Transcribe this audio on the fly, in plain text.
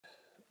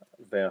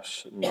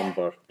verse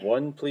number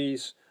 1,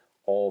 please,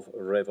 of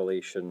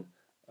Revelation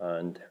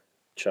and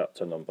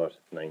chapter number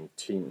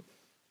 19.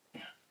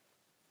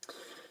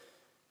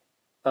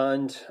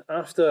 And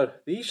after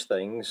these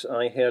things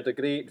I heard a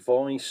great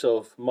voice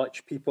of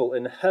much people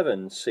in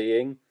heaven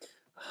saying,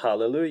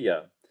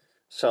 Hallelujah!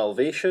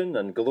 Salvation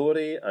and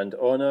glory and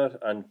honour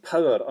and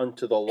power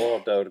unto the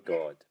Lord our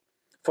God.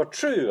 For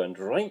true and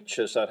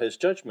righteous are his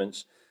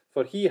judgments,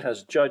 for he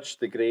has judged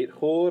the great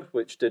whore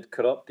which did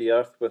corrupt the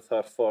earth with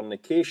her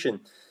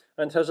fornication,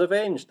 and has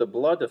avenged the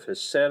blood of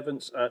his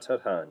servants at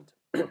her hand.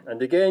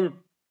 And again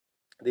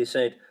they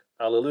said,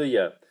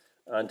 Alleluia!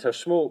 And her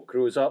smoke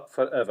rose up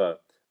for ever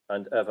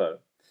and ever.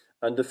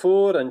 And the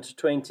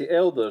 24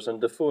 elders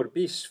and the 4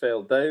 beasts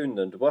fell down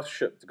and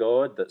worshipped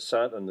God that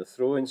sat on the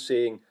throne,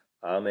 saying,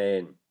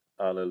 Amen,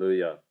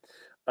 Alleluia.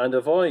 And a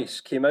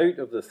voice came out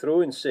of the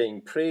throne,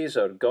 saying, Praise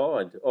our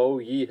God,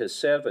 all ye his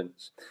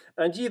servants,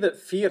 and ye that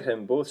fear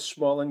him, both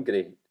small and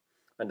great.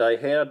 And I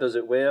heard, as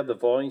it were, the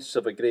voice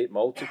of a great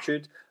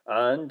multitude,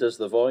 and as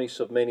the voice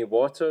of many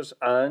waters,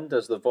 and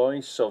as the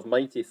voice of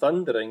mighty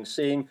thundering,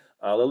 saying,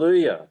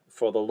 Alleluia,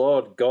 for the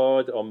Lord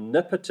God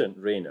omnipotent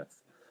reigneth.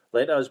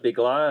 Let us be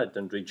glad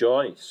and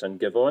rejoice, and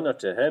give honour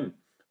to him,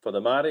 for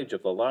the marriage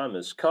of the Lamb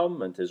is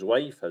come, and his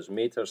wife has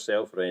made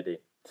herself ready.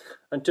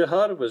 And to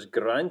her was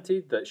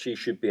granted that she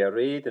should be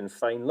arrayed in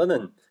fine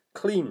linen,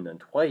 clean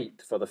and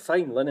white, for the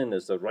fine linen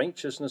is the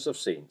righteousness of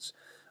saints.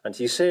 And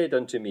he said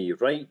unto me,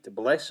 Right,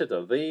 blessed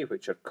are they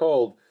which are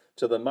called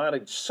to the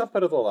marriage supper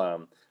of the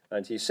Lamb.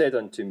 And he said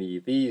unto me,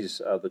 These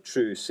are the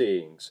true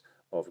sayings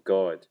of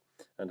God.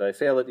 And I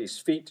fell at his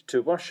feet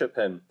to worship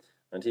him.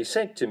 And he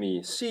said to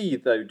me, See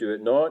thou do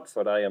it not,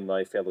 for I am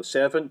thy fellow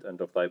servant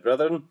and of thy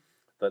brethren,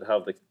 that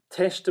have the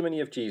testimony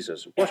of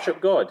Jesus. Worship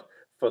God,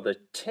 for the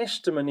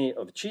testimony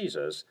of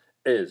Jesus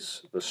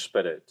is the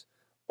spirit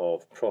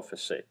of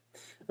prophecy.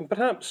 And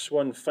perhaps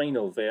one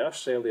final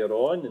verse earlier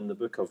on in the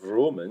book of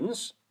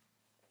Romans,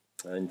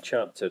 in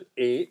chapter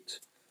 8,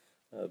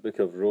 book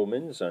of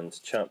Romans and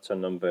chapter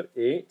number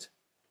 8,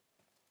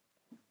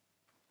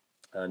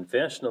 and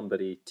verse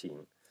number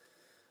 18,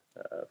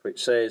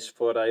 which says,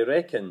 For I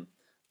reckon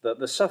that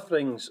the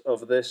sufferings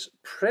of this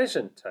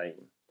present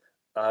time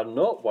are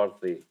not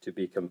worthy to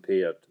be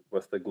compared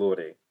with the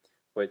glory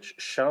which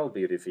shall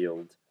be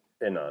revealed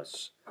in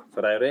us.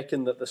 For I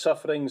reckon that the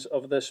sufferings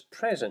of this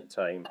present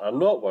time are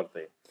not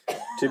worthy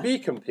to be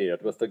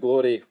compared with the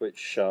glory which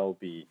shall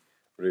be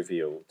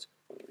revealed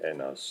in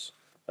us.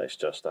 Let's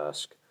just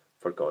ask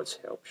for God's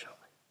help, shall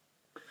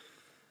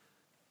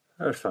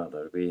we? Our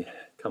Father, we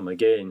come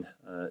again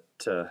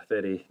at a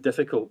very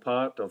difficult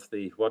part of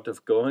the Word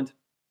of God,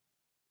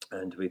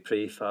 and we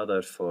pray,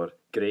 Father, for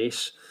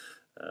grace.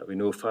 We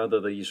know,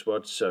 Father, these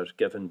words are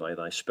given by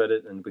thy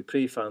Spirit, and we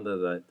pray, Father,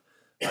 that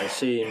thy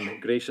same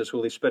gracious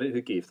Holy Spirit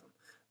who gave them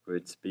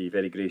would be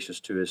very gracious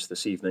to us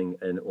this evening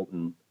in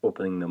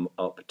opening them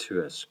up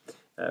to us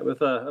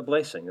with a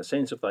blessing, a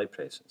sense of thy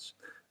presence,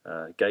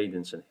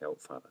 guidance and help,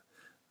 Father,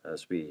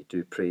 as we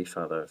do pray,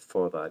 Father,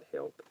 for that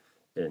help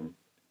in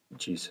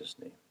Jesus'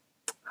 name.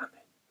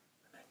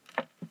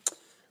 Amen.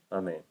 Amen.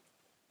 Amen.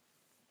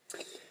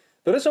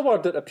 There is a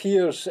word that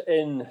appears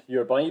in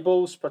your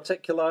Bibles,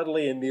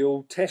 particularly in the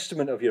Old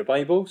Testament of your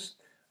Bibles,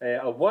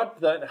 a word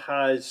that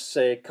has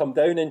come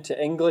down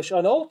into English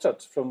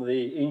unaltered from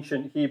the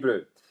ancient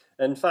Hebrew.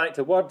 In fact,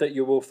 a word that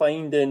you will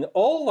find in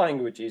all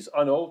languages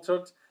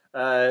unaltered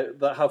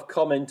that have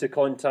come into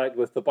contact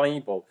with the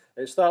Bible.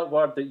 It's that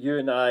word that you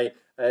and I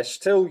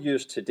still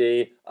use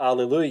today,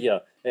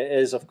 alleluia. It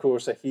is, of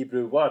course, a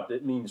Hebrew word.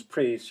 It means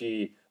praise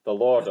ye the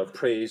Lord, or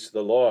praise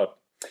the Lord.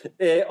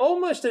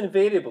 Almost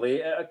invariably,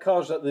 it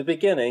occurs at the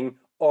beginning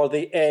or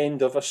the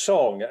end of a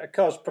song. It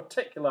occurs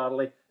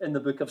particularly in the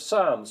book of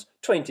Psalms.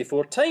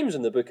 24 times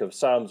in the book of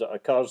Psalms it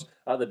occurs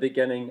at the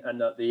beginning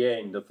and at the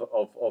end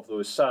of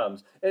those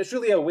Psalms. It's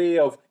really a way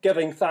of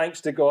giving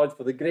thanks to God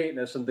for the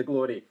greatness and the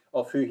glory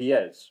of who he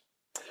is.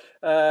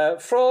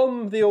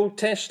 From the Old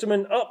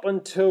Testament up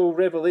until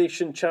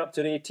Revelation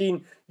chapter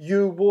 18,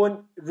 you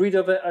won't read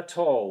of it at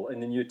all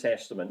in the New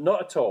Testament.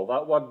 Not at all.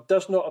 That word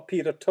does not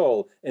appear at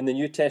all in the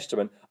New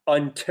Testament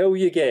until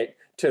you get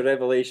to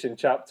Revelation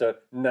chapter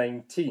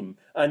 19.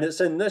 And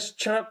it's in this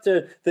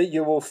chapter that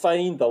you will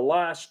find the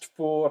last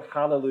 4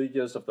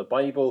 hallelujahs of the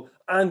Bible,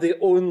 and the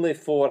only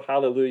 4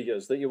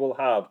 hallelujahs that you will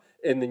have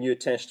in the New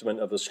Testament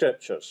of the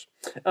Scriptures.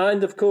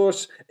 And of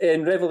course,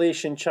 in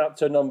Revelation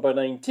chapter number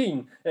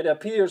 19, it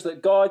appears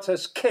that God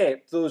has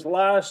kept those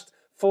last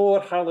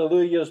 4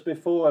 hallelujahs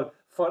before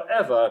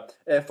forever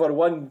for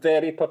one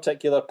very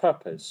particular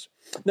purpose.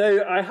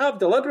 Now, I have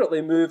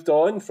deliberately moved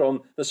on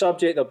from the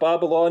subject of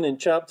Babylon in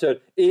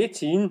chapter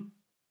 18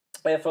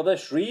 for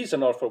this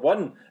reason, or for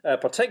one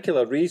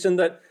particular reason,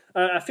 that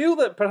I feel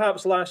that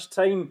perhaps last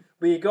time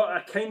we got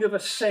a kind of a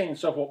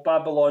sense of what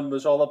Babylon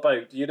was all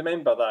about. Do you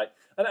remember that?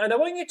 And I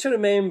want you to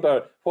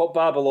remember what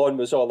Babylon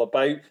was all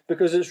about,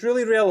 because it's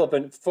really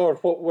relevant for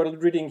what we're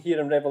reading here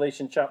in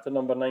Revelation chapter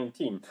number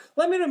 19.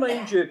 Let me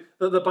remind you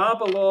that the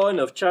Babylon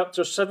of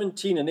chapters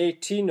 17 and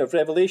 18 of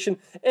Revelation,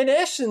 in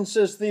essence,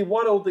 is the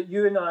world that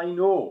you and I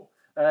know.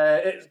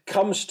 It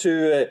comes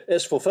to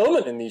its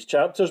fulfillment in these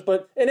chapters,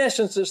 but in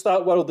essence it's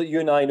that world that you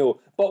and I know,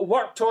 but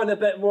worked on a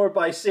bit more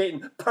by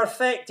Satan,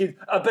 perfected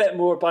a bit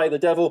more by the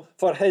devil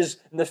for his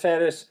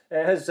nefarious,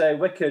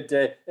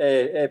 wicked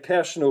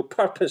personal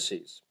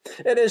purposes.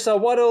 It is a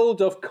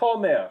world of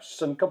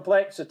commerce and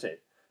complexity.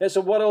 It's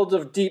a world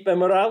of deep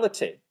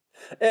immorality.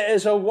 It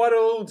is a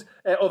world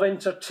of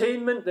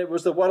entertainment. It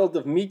was the world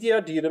of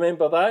media. Do you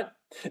remember that?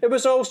 It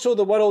was also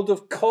the world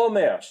of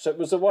commerce. It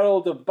was the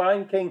world of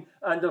banking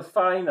and of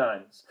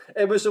finance.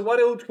 It was a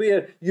world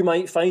where you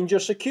might find your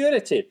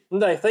security.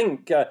 And I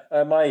think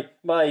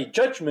my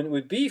judgment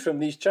would be from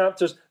these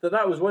chapters that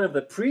that was one of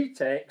the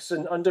pretexts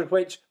under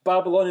which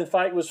Babylon, in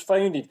fact, was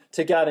founded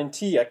to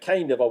guarantee a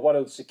kind of a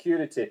world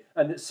security,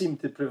 and it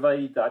seemed to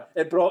provide that.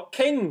 It brought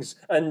kings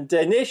and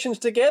nations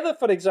together,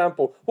 for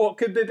example. What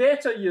could be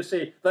better, you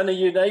say, than a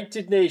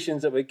United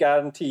Nations that would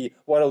guarantee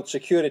world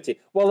security?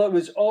 Well, it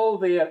was all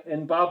there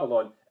in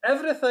Babylon.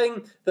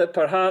 Everything that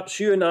perhaps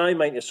you and I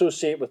might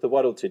associate with the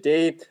world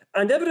today,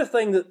 and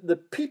everything that the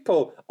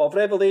people of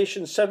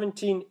Revelation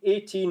 17,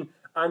 18,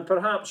 and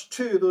perhaps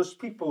two of those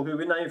people who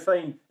we now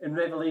find in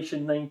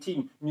Revelation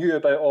 19 knew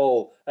about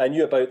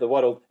the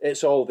world,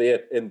 it's all there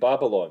in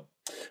Babylon.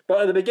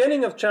 But at the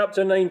beginning of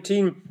chapter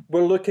 19,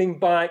 we're looking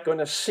back on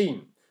a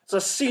scene. It's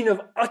a scene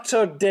of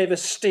utter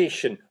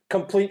devastation,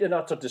 complete and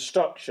utter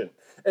destruction.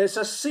 It's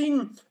a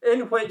scene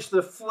in which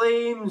the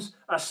flames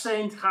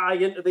ascend high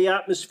into the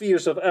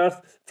atmospheres of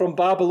earth from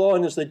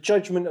Babylon as the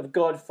judgment of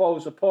God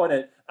falls upon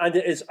it, and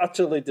it is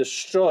utterly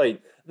destroyed.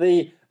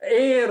 The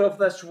air of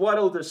this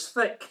world is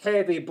thick,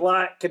 heavy,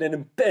 black,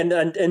 and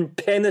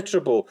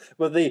impenetrable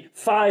with the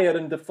fire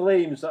and the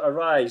flames that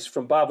arise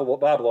from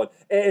Babylon.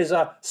 It is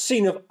a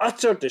scene of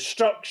utter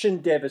destruction,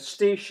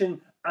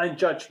 devastation, and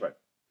judgment.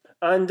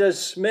 And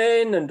as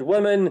men and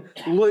women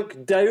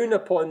look down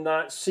upon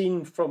that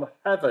scene from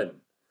heaven,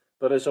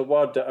 there is a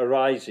word that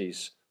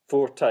arises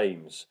 4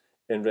 times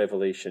in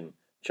Revelation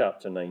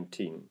chapter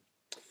 19.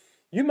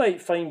 You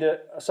might find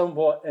it a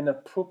somewhat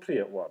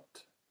inappropriate word,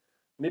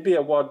 maybe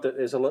a word that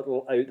is a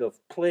little out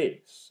of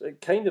place. It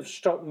kind of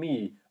struck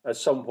me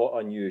as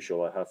somewhat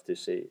unusual, I have to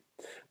say.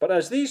 But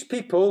as these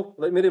people,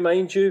 let me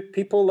remind you,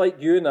 people like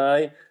you and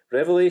I,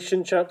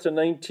 Revelation chapter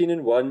 19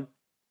 and 1,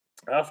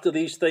 after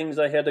these things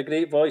I heard a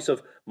great voice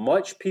of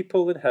much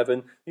people in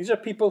heaven. These are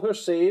people who are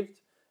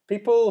saved,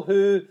 people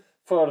who,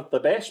 for the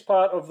best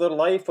part of their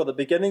life, or the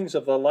beginnings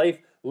of their life,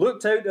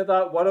 looked out at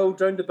that world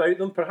round about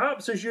them,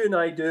 perhaps as you and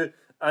I do,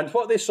 and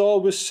what they saw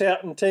was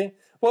certainty.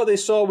 What they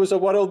saw was a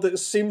world that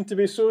seemed to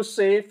be so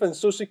safe and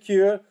so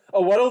secure,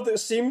 a world that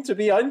seemed to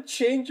be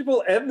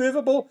unchangeable,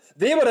 immovable.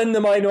 They were in the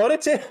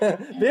minority.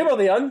 They were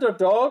the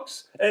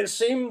underdogs. It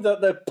seemed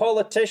that the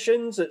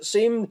politicians, it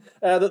seemed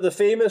that the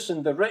famous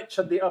and the rich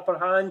had the upper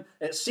hand.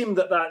 It seemed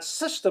that that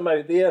system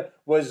out there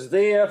was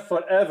there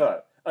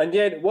forever. And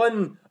yet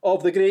one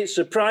of the great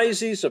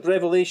surprises of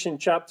Revelation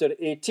chapter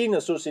 18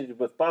 associated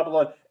with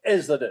Babylon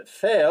is that it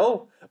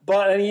fell,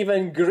 but an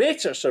even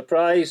greater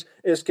surprise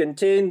is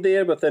contained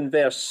there within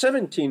verse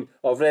 17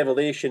 of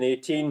Revelation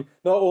 18.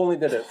 Not only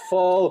did it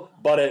fall,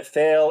 but it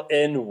fell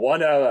in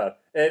 1 hour.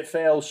 It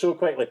fell so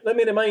quickly. Let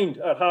me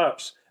remind our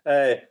hearts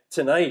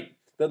tonight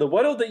that the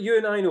world that you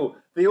and I know,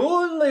 the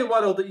only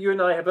world that you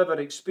and I have ever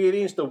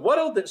experienced, the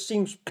world that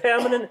seems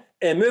permanent,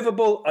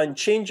 immovable,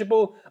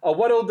 unchangeable, a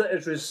world that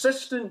is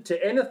resistant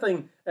to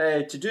anything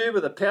to do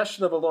with the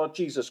person of the Lord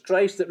Jesus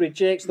Christ, that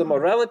rejects the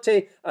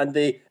morality and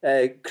the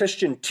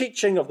Christian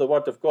teaching of the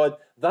Word of God,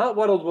 that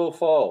world will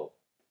fall.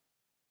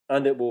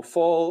 And it will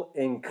fall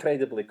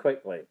incredibly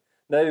quickly.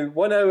 Now,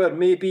 1 hour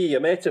may be a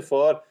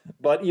metaphor,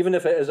 but even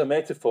if it is a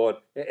metaphor,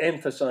 it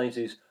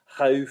emphasises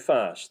how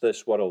fast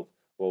this world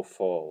will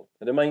fall.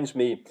 It reminds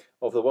me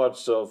of the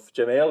words of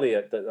Jim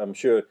Elliot that I'm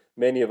sure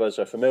many of us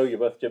are familiar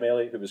with. Jim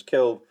Elliot, who was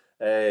killed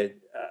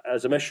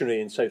as a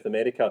missionary in South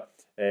America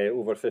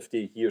over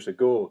 50 years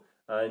ago.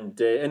 And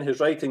in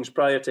his writings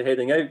prior to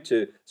heading out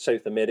to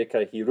South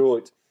America, he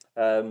wrote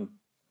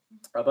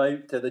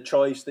about the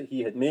choice that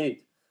he had made,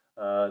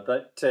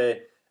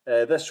 that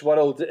this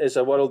world is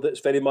a world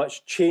that's very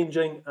much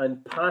changing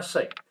and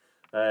passing.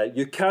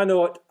 You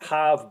cannot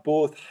have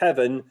both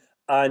heaven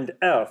and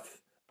earth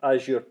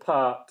as your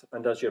part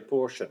and as your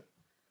portion.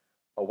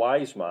 A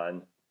wise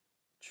man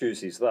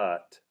chooses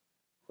that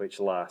which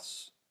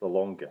lasts the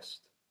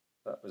longest.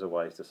 That was a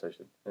wise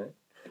decision.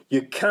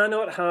 You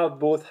cannot have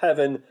both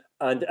heaven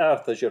and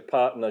earth as your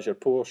part and as your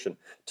portion.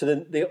 To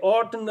the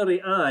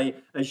ordinary eye,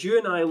 as you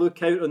and I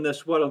look out on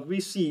this world, we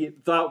see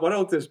that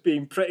world as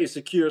being pretty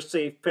secure,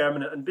 safe,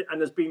 permanent,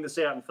 and as being the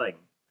certain thing.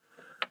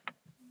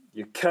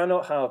 You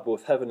cannot have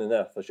both heaven and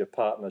earth as your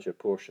part and as your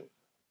portion.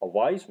 A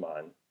wise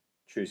man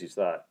chooses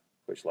that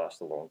which lasts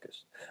the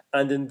longest.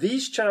 And in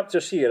these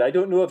chapters here, I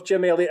don't know if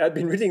Jim Elliot had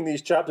been reading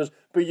these chapters,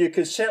 but you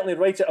could certainly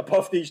write it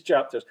above these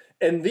chapters.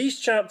 In these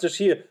chapters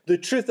here, the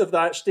truth of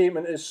that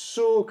statement is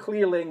so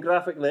clearly and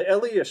graphically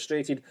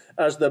illustrated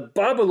as the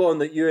Babylon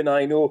that you and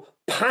I know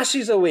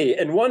passes away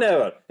in 1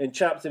 hour in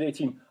chapter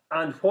 18,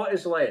 and what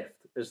is left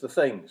is the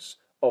things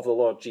of the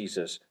Lord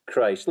Jesus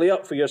Christ. Lay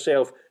up for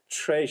yourself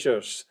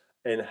treasures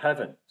in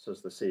heaven,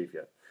 says the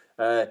Saviour.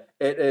 It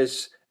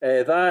is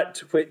that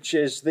which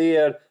is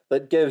there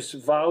that gives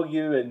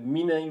value and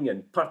meaning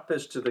and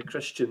purpose to the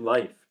Christian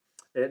life.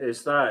 It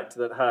is that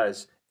that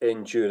has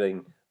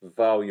enduring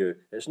value.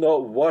 It's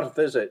not worth,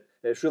 is it?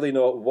 It's really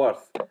not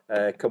worth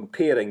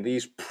comparing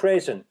these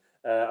present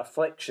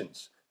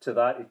afflictions to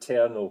that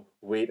eternal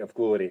weight of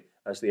glory,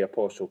 as the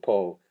Apostle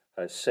Paul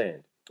has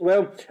said.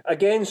 Well,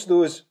 against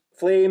those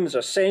flames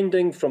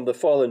ascending from the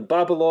fallen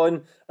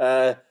Babylon,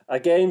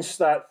 against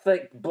that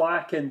thick,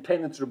 black,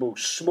 impenetrable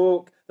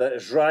smoke that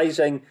is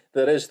rising,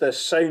 there is this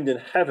sound in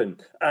heaven.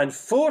 And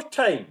 4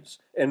 times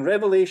in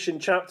Revelation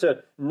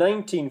chapter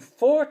 19,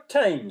 4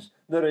 times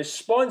the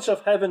response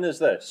of heaven is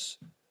this: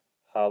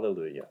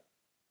 Hallelujah,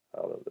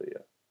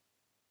 hallelujah.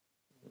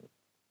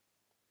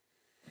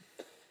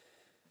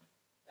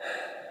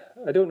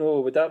 I don't know,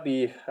 would that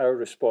be our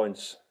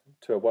response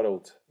to a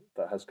world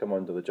that has come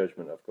under the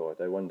judgment of God?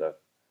 I wonder.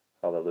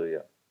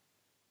 Hallelujah.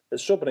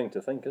 It's sobering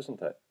to think,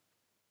 isn't it?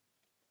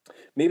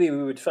 Maybe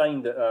we would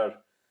find that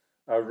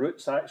our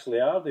roots actually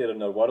are there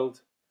in our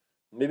world.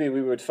 Maybe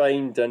we would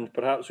find, and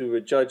perhaps we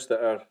would judge,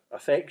 that our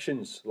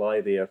affections lie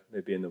there,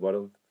 maybe in the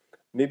world.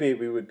 Maybe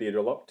we would be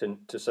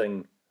reluctant to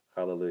sing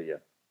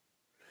Hallelujah.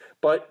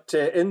 But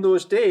in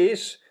those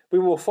days, we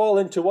will fall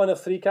into one of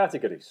 3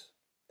 categories.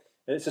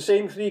 And it's the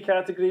same 3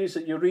 categories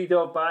that you read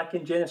of back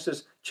in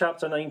Genesis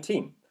chapter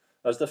 19.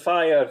 As the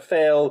fire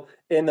fell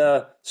in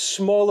a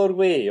smaller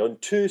way on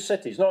 2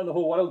 cities, not in the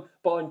whole world,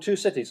 but on 2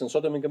 cities, in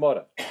Sodom and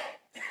Gomorrah.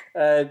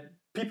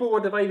 People were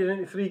divided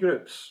into 3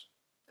 groups.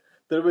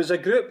 There was a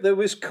group that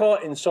was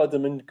caught in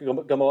Sodom and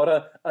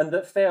Gomorrah and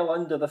that fell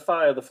under the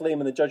fire, the flame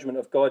and the judgment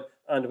of God,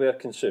 and were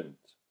consumed.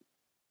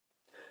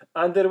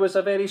 And there was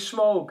a very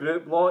small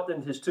group, Lot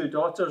and his 2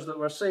 daughters, that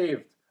were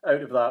saved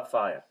out of that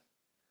fire.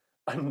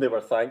 And they were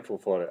thankful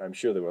for it. I'm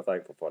sure they were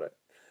thankful for it.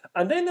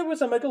 And then there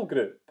was a middle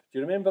group. Do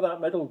you remember that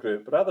middle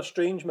group? A rather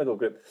strange middle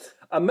group.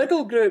 A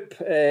middle group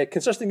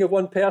consisting of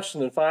 1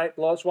 person, in fact,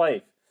 Lot's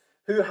wife,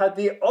 who had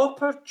the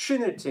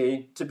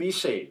opportunity to be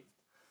saved,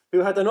 who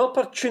had an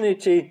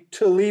opportunity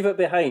to leave it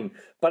behind,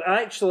 but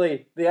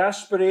actually the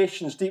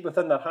aspirations deep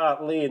within their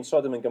heart lay in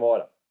Sodom and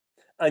Gomorrah.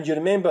 And you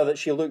remember that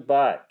she looked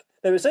back.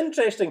 Now it's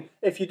interesting,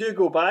 if you do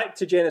go back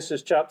to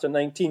Genesis chapter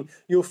 19,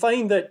 you'll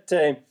find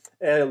that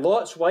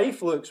Lot's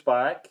wife looks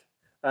back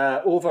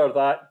over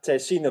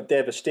that scene of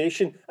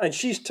devastation, and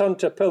she's turned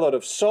to a pillar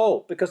of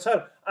salt because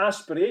her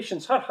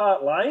aspirations, her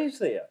heart lies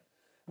there.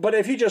 But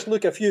if you just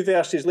look a few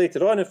verses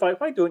later on, in fact,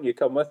 why don't you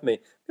come with me?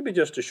 Maybe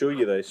just to show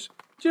you this,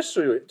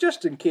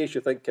 just in case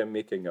you think I'm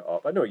making it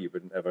up. I know you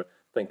wouldn't ever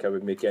think I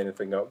would make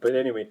anything up, but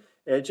anyway,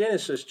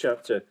 Genesis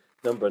chapter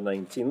number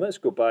 19. Let's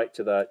go back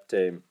to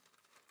that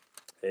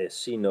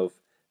scene of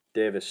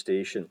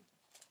devastation.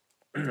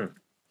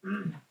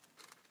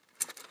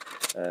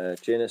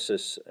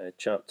 Genesis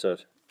chapter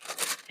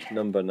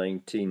number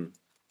 19.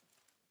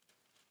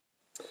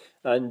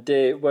 And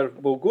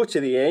we'll go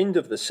to the end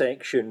of the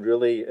section,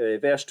 really,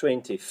 verse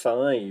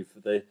 25,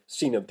 the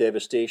scene of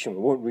devastation. We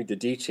won't read the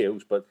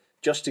details, but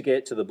just to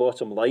get to the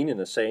bottom line, in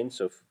a sense,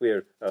 of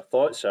where our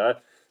thoughts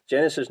are.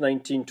 Genesis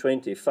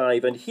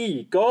 19:25,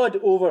 and God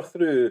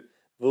overthrew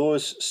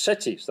those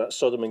cities, that's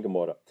Sodom and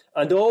Gomorrah,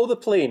 and all the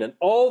plain, and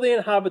all the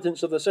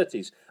inhabitants of the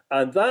cities,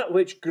 and that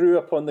which grew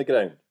upon the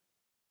ground.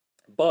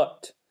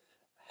 But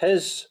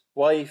his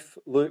wife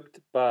looked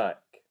back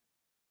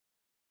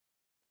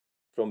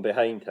from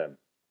behind him,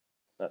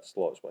 that's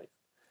Lot's wife,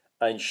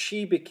 and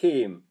she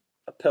became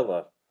a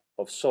pillar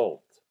of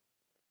salt.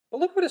 But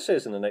look what it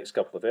says in the next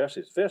couple of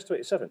verses. Verse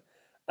 27,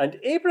 and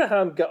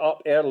Abraham got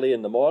up early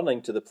in the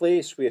morning to the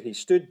place where he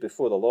stood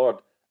before the Lord,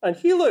 and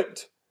he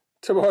looked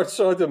towards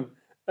Sodom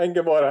and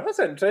Gomorrah. That's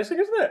interesting,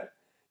 isn't it?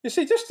 You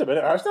see, just a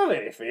minute, that's not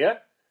very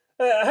fair.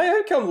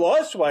 How come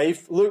Lot's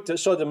wife looked at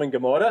Sodom and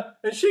Gomorrah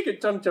and she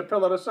could turn to a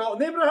pillar of salt,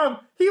 and Abraham,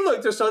 he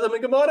looked at Sodom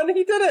and Gomorrah and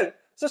he didn't?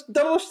 It's just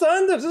double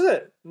standards, is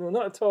it? No,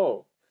 not at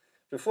all.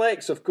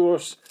 Reflects, of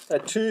course,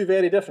 2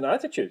 very different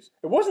attitudes.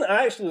 It wasn't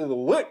actually the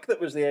look that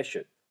was the issue.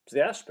 It was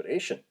the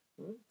aspiration.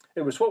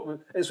 It was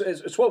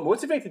it's what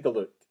motivated the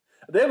look.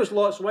 There was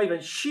Lot's wife,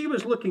 and she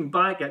was looking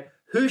back at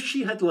who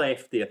she had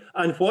left there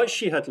and what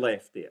she had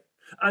left there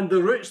and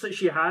the roots that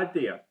she had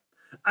there.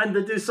 And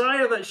the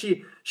desire that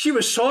she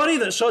was sorry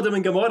that Sodom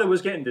and Gomorrah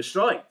was getting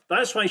destroyed.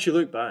 That's why she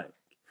looked back.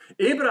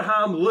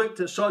 Abraham looked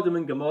at Sodom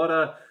and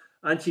Gomorrah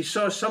and he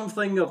saw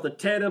something of the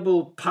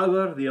terrible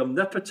power, the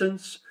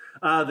omnipotence,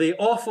 the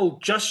awful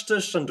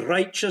justice and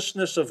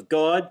righteousness of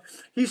God.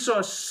 He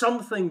saw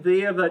something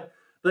there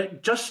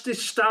that just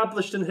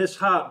established in his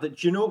heart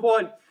that, you know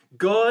what?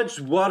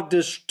 God's word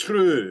is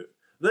true.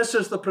 This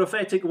is the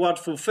prophetic word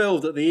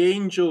fulfilled that the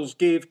angels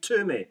gave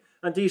to me.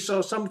 and he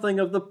saw something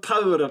of the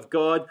power of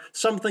God,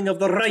 something of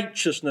the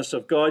righteousness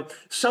of God,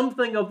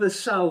 something of the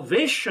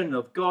salvation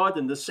of God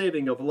and the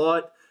saving of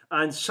Lot,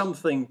 and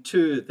something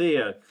too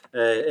there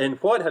in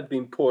what had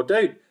been poured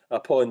out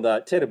upon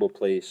that terrible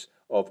place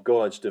of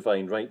God's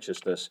divine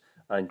righteousness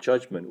and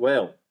judgment.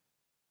 Well,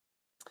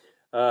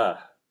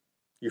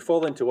 you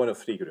fall into one of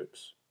three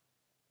groups.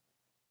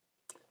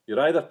 You're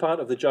either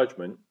part of the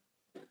judgment,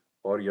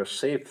 or you're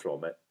saved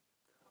from it,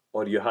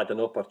 or you had an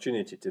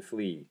opportunity to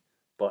flee,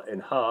 but in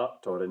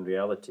heart or in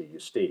reality you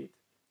stayed,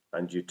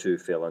 and you too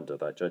fell under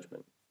that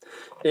judgment.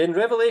 In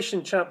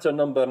Revelation chapter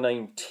number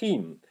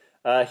 19,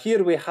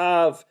 here we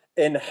have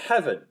in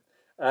heaven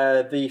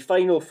the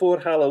final four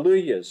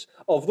hallelujahs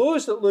of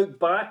those that look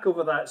back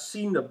over that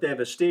scene of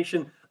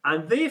devastation,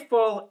 and they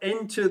fall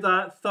into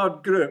that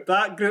third group,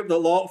 that group that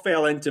Lot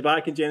fell into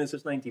back in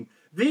Genesis 19.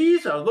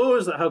 These are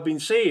those that have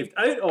been saved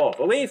out of,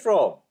 away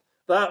from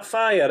that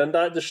fire and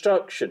that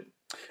destruction.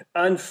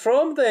 And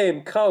from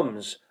them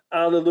comes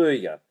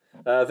Alleluia.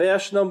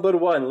 Verse number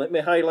 1, let me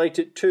highlight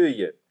it to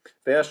you.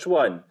 Verse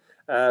 1,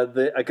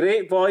 a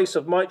great voice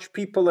of much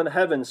people in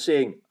heaven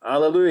saying,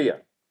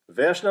 Alleluia.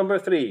 Verse number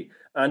 3,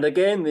 and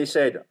again they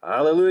said,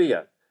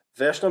 Alleluia.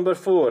 Verse number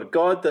 4,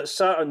 God that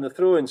sat on the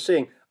throne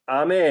saying,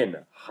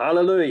 Amen,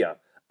 Hallelujah.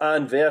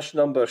 And verse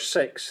number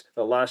 6,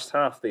 the last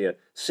half there,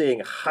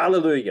 saying,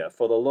 Hallelujah,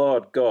 for the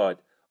Lord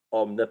God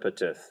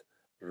omnipotent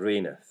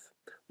reigneth.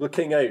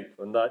 Looking out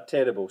on that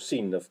terrible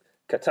scene of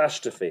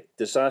catastrophe,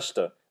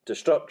 disaster,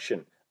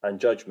 destruction, and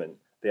judgment,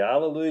 the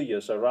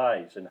Alleluias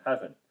arise in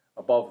heaven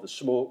above the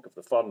smoke of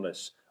the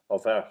furnace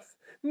of earth.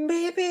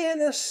 Maybe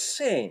in a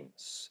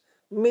sense,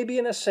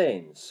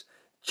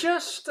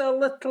 just a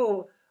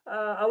little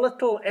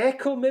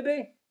echo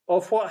maybe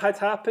of what had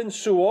happened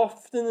so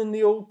often in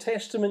the Old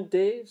Testament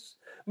days.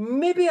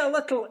 Maybe a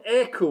little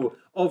echo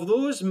of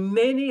those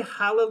many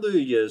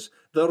hallelujahs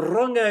that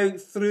rung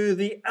out through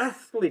the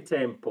earthly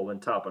temple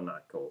and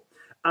tabernacle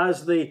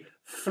as the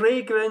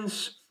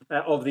fragrance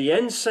of the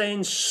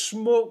incense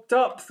smoked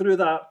up through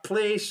that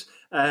place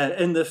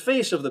in the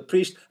face of the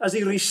priest as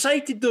he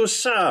recited those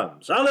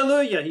psalms.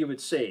 Hallelujah, he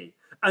would say.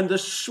 And the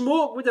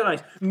smoke would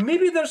arise.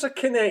 Maybe there's a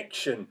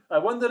connection. I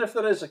wonder if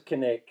there is a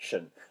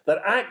connection.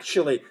 That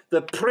actually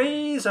the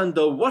praise and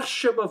the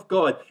worship of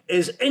God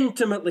is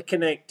intimately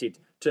connected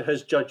to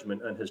his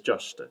judgment and his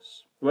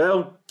justice.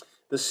 Well,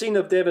 the scene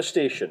of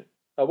devastation.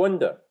 I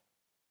wonder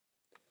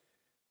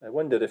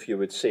if you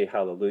would say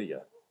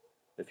hallelujah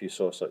if you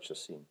saw such a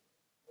scene.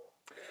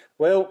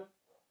 Well,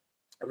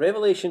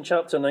 Revelation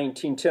chapter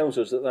 19 tells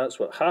us that that's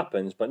what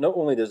happens, but not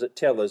only does it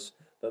tell us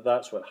that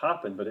that's what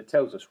happened, but it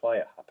tells us why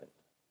it happened.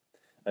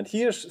 And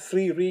here's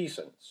three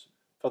reasons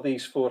for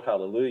these four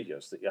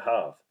hallelujahs that you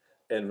have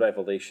in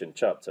Revelation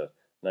chapter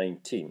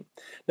 19.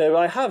 Now,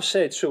 I have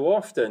said so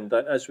often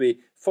that as we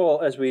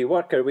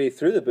work our way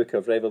through the book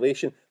of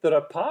Revelation, there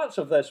are parts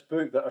of this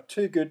book that are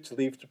too good to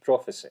leave to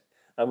prophecy,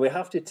 and we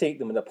have to take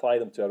them and apply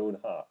them to our own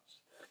hearts.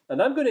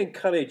 And I'm going to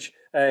encourage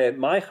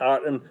my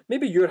heart, and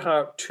maybe your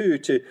heart too,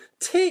 to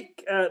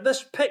take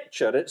this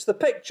picture. It's the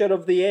picture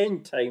of the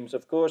end times,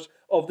 of course,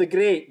 of the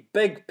great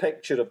big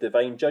picture of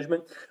divine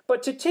judgment,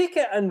 but to take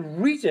it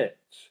and read it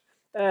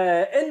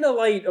in the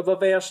light of a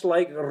verse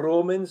like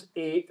Romans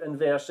 8 and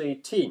verse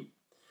 18,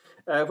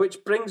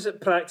 which brings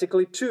it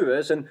practically to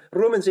us. And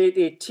Romans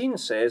 8:18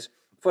 says,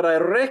 For I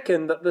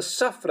reckon that the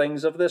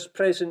sufferings of this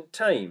present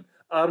time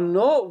are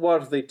not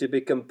worthy to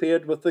be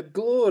compared with the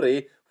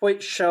glory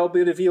which shall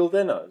be revealed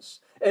in us.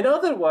 In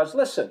other words,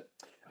 listen,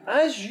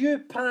 as you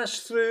pass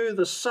through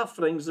the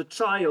sufferings, the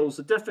trials,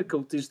 the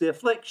difficulties, the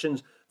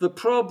afflictions, the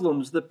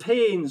problems, the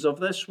pains of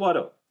this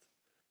world,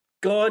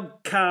 God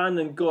can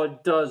and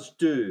God does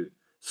do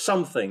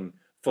something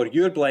for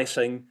your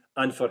blessing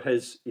and for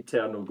his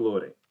eternal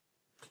glory.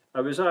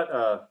 I was at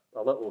a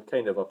little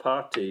kind of a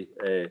party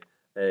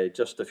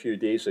just a few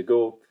days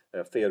ago,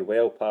 a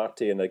farewell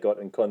party, and I got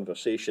in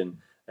conversation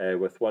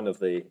with one of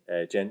the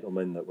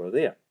gentlemen that were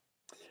there.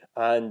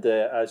 And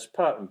as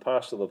part and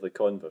parcel of the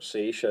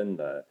conversation,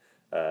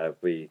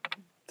 we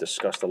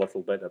discussed a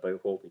little bit about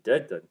what we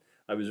did, and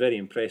I was very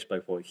impressed by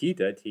what he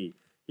did. He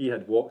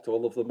had walked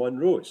all of the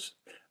Monroes,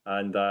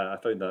 and I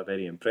found that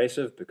very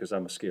impressive because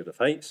I'm scared of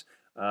heights,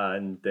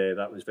 and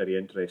that was very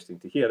interesting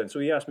to hear. And so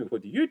he asked me,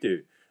 what do you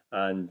do?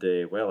 And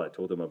well, I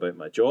told him about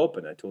my job,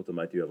 and I told him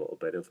I do a little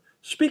bit of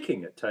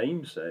speaking at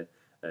times,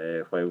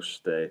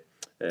 whilst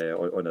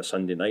on a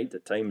Sunday night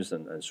at times,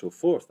 and so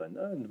forth.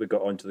 And we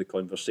got onto the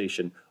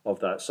conversation of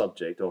that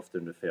subject,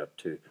 often referred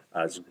to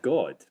as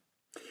God.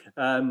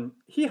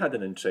 He had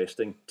an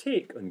interesting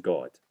take on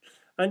God.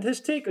 And his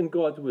take on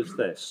God was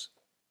this: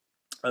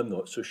 I'm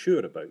not so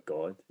sure about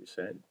God, he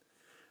said.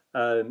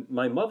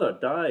 My mother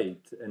died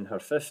in her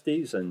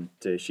 50s, and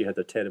she had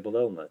a terrible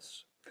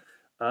illness.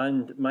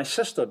 And my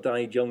sister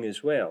died young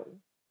as well.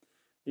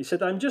 He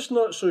said, I'm just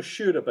not so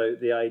sure about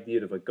the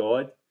idea of a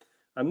God.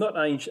 I'm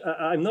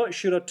not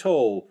sure at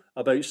all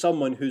about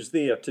someone who's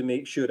there to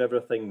make sure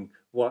everything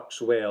works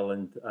well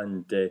and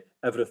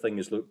everything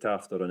is looked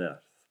after on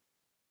earth.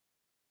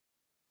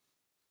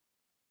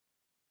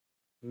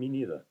 Me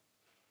neither.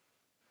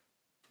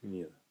 Me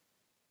neither.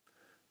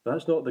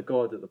 That's not the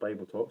God that the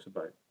Bible talks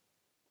about.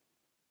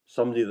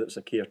 Somebody that's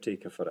a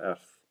caretaker for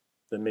earth,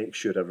 that makes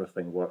sure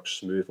everything works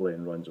smoothly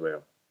and runs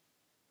well.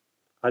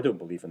 I don't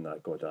believe in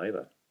that God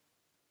either.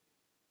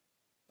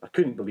 I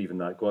couldn't believe in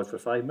that God for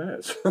 5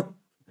 minutes.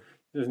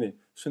 Doesn't he? As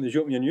soon as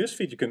you open your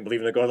newsfeed, you couldn't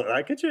believe in a God like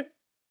that, could you?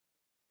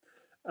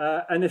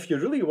 And if you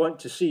really want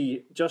to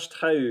see just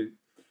how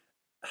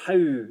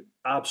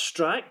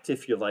abstract,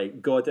 if you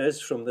like, God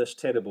is from this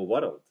terrible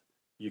world,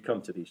 you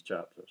come to these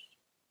chapters.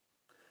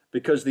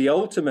 Because the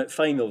ultimate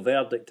final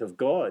verdict of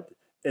God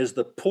is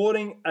the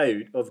pouring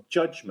out of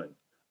judgment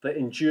that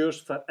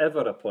endures forever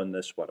upon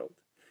this world.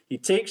 He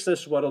takes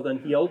this world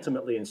and he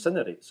ultimately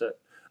incinerates it.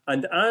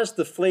 And as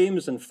the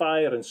flames and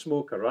fire and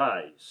smoke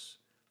arise,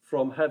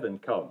 from heaven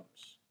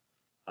comes,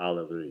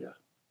 Alleluia,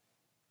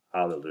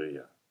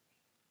 Alleluia,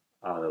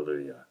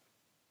 Alleluia,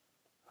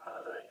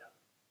 Alleluia.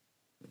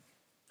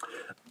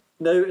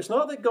 Now, it's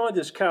not that God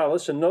is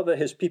callous and not that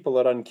his people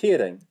are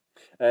uncaring.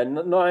 And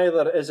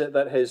neither is it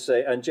that his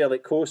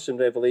angelic hosts in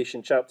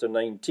Revelation chapter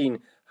 19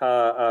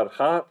 are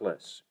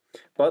heartless.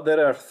 But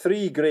there are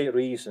 3 great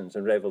reasons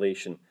in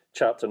Revelation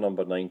chapter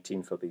number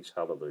 19 for these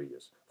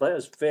hallelujahs. Let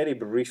us very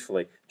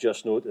briefly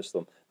just notice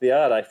them. They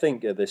are, I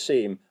think, the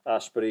same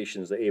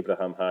aspirations that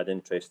Abraham had,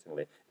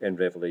 interestingly, in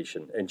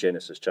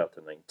Genesis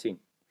chapter 19.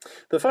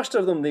 The first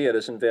of them there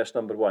is in verse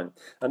number 1.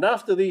 And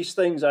after these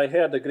things I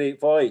heard a great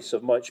voice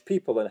of much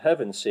people in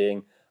heaven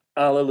saying,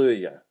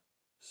 Alleluia,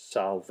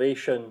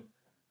 salvation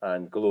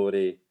and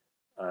glory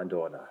and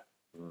honour.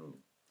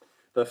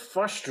 The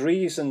first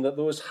reason that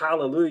those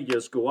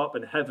hallelujahs go up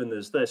in heaven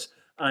is this: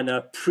 an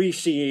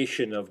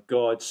appreciation of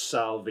God's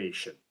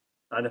salvation.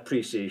 An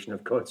appreciation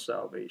of God's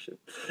salvation.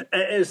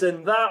 It is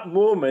in that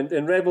moment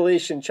in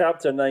Revelation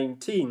chapter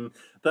 19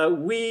 that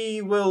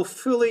we will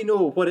fully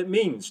know what it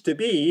means to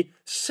be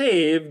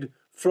saved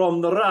from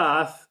the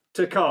wrath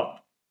to come.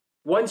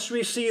 Once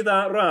we see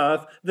that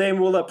wrath, then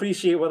we'll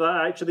appreciate what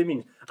that actually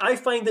means. I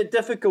find it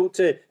difficult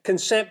to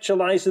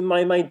conceptualize in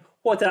my mind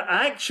what it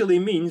actually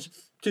means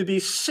to be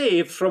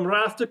saved from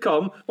wrath to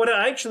come, what it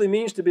actually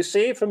means to be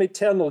saved from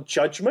eternal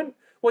judgment.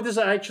 What does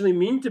it actually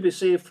mean to be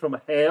saved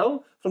from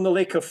hell, from the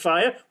lake of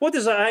fire? What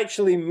does it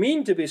actually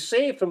mean to be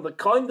saved from the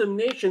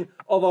condemnation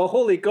of a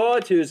holy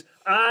God whose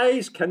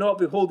eyes cannot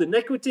behold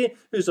iniquity,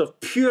 who's of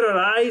purer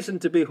eyes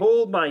and to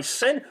behold my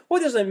sin?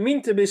 What does it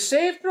mean to be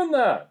saved from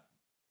that?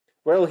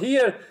 Well,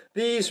 here,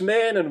 these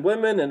men and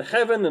women in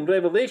heaven in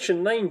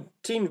Revelation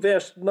 19,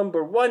 verse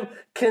number 1,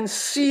 can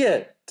see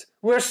it.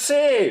 We're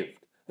saved.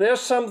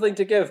 There's something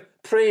to give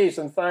praise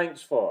and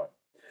thanks for.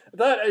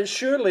 That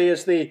surely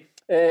is the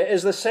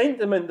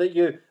sentiment that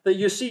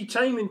you see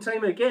time and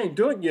time again,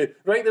 don't you?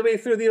 Right the way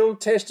through the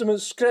Old Testament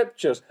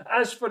scriptures.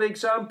 As, for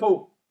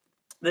example,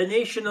 the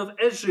nation of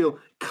Israel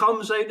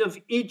comes out of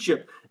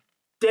Egypt.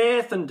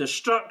 Death and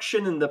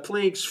destruction and the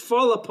plagues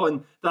fall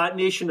upon that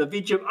nation of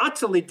Egypt,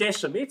 utterly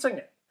decimating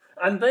it.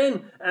 And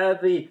then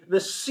the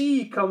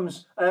sea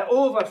comes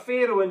over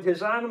Pharaoh and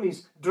his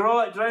armies,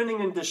 drowning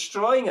and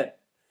destroying it.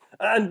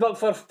 But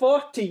for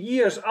 40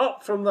 years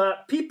up from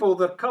that people,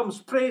 there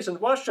comes praise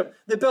and worship.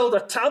 They build a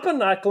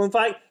tabernacle, in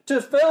fact,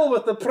 to fill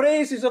with the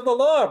praises of the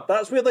Lord.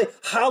 That's where the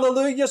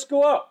hallelujahs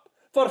go up.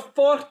 For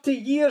 40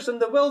 years in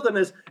the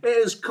wilderness, it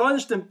is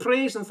constant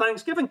praise and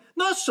thanksgiving.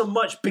 Not so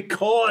much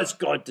because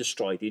God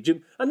destroyed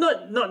Egypt, and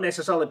not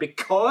necessarily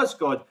because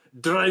God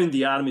drowned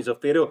the armies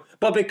of Pharaoh,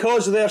 but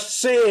because they're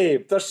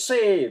saved. They're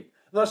saved.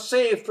 They're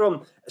saved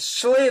from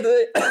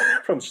slavery,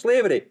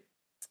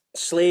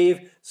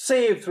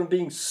 saved from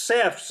being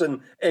serfs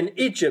in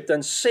Egypt,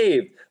 and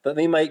saved that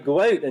they might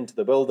go out into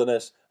the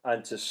wilderness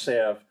and to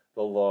serve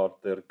the Lord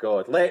their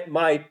God. Let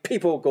my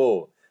people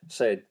go,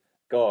 said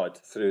God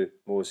through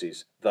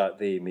Moses, that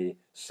they may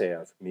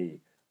serve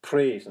me.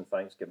 Praise and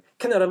thanksgiving.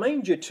 Can I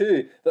remind you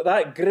too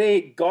that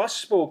great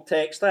gospel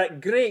text,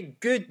 that great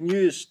good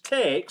news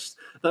text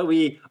that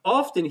we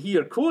often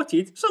hear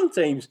quoted,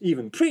 sometimes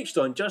even preached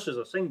on just as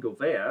a single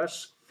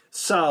verse,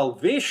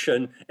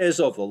 salvation is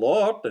of the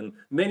Lord, and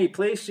many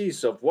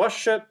places of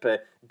worship,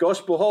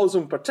 gospel halls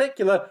in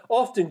particular,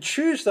 often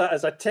choose that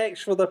as a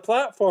text for their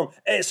platform.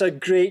 It's a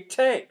great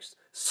text.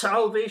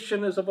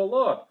 Salvation is of the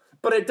Lord.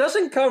 But it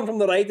doesn't come from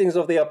the writings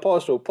of the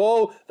Apostle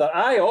Paul that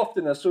I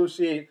often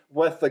associate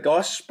with the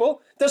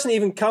gospel. It doesn't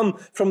even come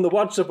from the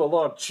words of the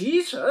Lord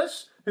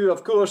Jesus, who,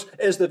 of course,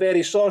 is the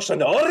very source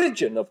and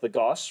origin of the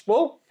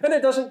gospel. And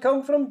it doesn't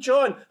come from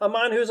John, a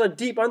man who has a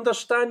deep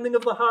understanding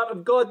of the heart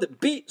of God that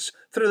beats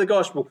through the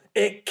gospel.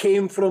 It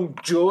came from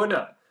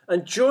Jonah.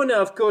 And Jonah,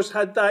 of course,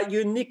 had that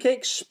unique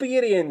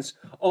experience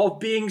of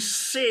being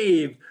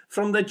saved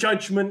from the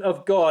judgment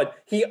of God.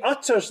 He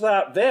utters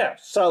that verse,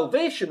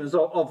 salvation is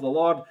of the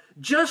Lord,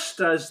 just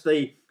as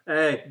the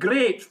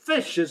great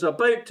fish is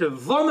about to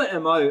vomit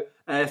him out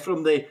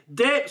from the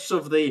depths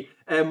of the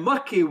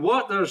mucky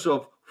waters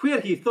of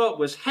where he thought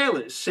was hell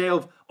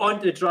itself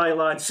onto dry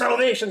land.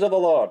 Salvation's of the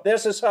Lord.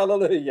 There's his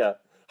hallelujah.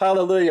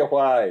 Hallelujah,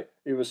 why?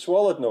 He was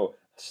swallowed? No,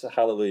 it's the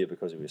hallelujah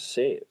because he was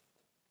saved.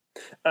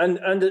 And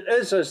it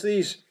is as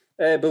these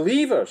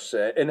believers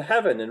in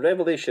heaven in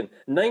Revelation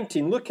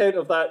 19 look out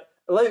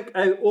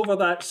over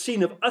that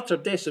scene of utter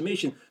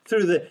decimation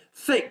through the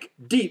thick,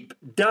 deep,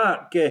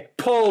 dark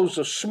palls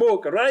of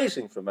smoke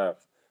rising from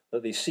earth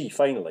that they see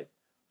finally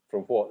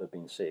from what they've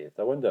been saved.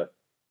 I wonder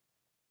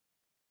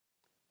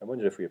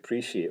if we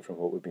appreciate from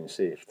what we've been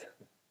saved.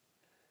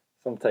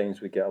 Sometimes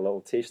we get a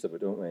little taste of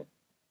it, don't we?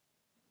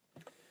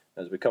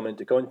 As we come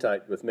into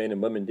contact with men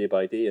and women day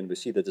by day, and we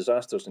see the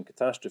disasters and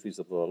catastrophes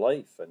of their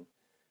life, and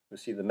we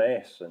see the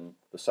mess and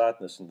the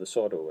sadness and the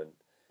sorrow, and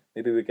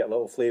maybe we get a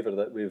little flavour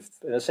that we've,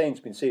 in a sense,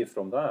 been saved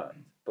from that.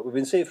 But we've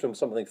been saved from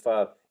something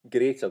far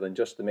greater than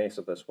just the mess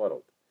of this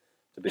world,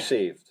 to be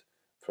saved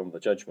from the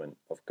judgment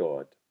of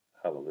God.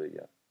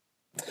 Hallelujah.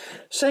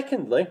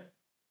 Secondly,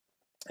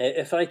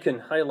 if I can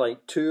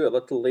highlight two a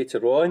little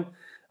later on,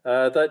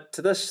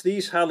 that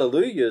these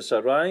hallelujahs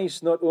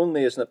arise not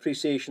only as an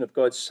appreciation of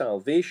God's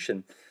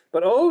salvation,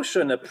 but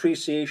also an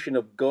appreciation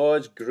of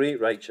God's great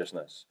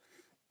righteousness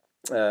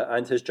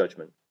and his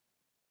judgment.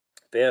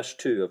 Verse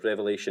 2 of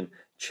Revelation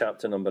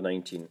chapter number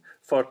 19.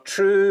 For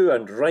true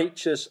and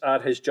righteous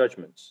are his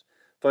judgments,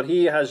 for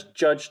he has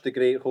judged the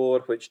great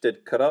whore which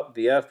did corrupt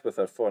the earth with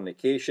her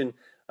fornication,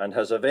 and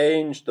has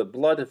avenged the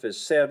blood of his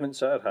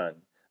servants at her hand.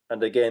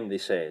 And again they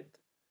said,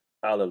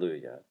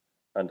 Alleluia,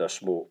 and a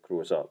smoke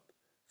rose up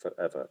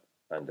forever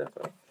and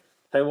ever.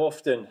 How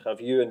often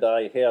have you and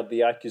I heard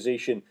the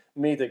accusation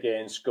made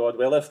against God,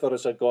 well, if there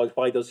is a God,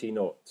 why does he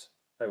not?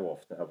 How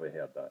often have we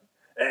heard that?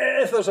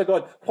 If there's a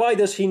God, why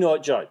does he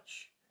not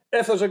judge?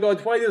 If there's a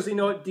God, why does he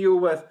not deal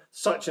with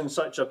such and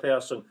such a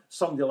person,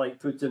 somebody like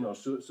Putin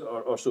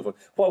or so forth?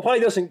 Why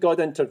doesn't God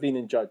intervene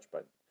in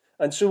judgment?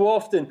 And so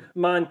often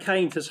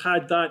mankind has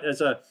had that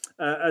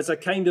as a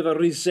kind of a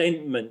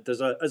resentment,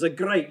 as a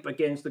gripe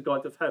against the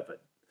God of heaven.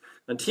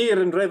 And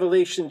here in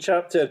Revelation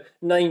chapter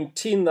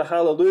 19, the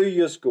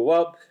hallelujahs go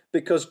up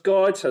because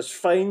God has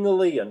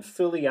finally and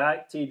fully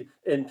acted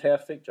in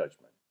perfect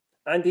judgment.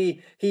 And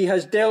he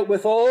has dealt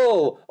with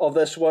all of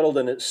this world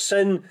in its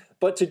sin.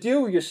 But to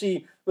deal, you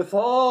see, with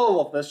all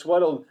of this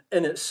world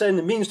in its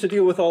sin means to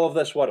deal with all of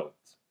this world.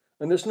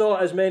 And it's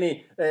not as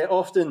many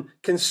often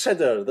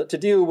consider that to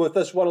deal with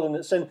this world in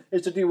its sin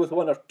is to deal with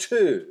one or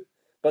two.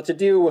 But to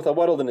deal with a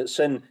world in its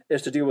sin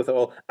is to deal with it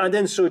all. And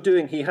in so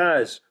doing, he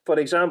has, for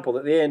example,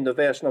 at the end of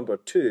verse number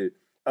 2,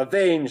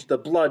 avenged the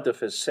blood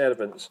of his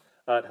servants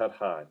at her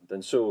hand.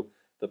 And so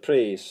the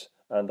praise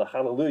and the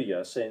hallelujah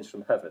ascends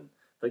from heaven,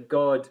 that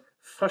God,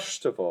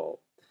 first of all,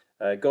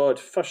 is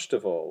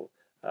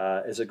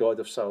a God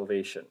of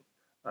salvation.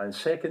 And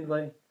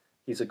secondly,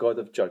 he's a God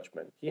of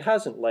judgment. He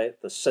hasn't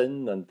let the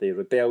sin and the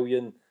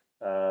rebellion,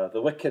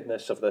 the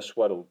wickedness of this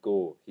world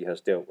go. He has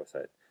dealt with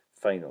it,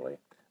 finally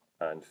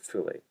and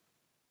fully.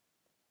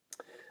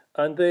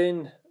 And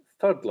then,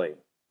 thirdly,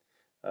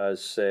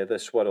 as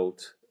this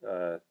world,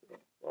 or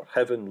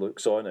heaven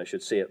looks on, I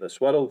should say, at this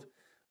world,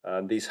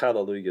 and these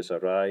hallelujahs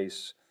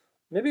arise,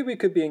 maybe we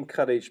could be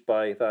encouraged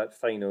by that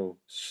final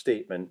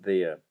statement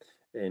there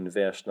in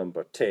verse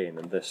number 10,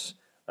 and this,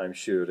 I'm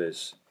sure,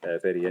 is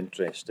very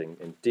interesting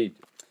indeed,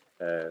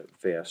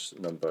 verse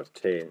number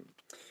 10.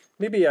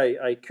 Maybe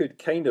I could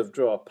kind of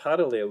draw a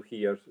parallel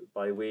here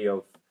by way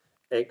of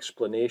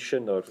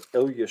explanation or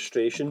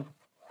illustration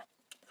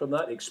from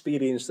that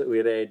experience that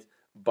we read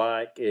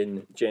back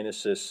in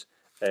Genesis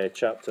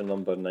chapter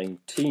number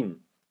 19.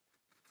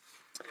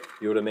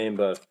 You'll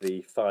remember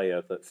the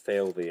fire that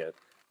fell there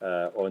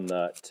on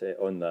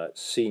that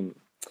scene.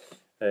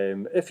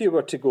 If you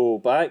were to go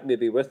back,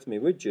 maybe with me,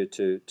 would you,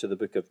 to the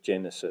book of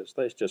Genesis?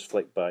 Let's just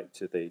flick back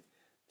to the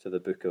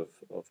book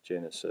of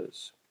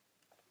Genesis.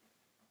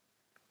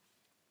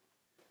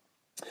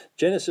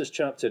 Genesis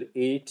chapter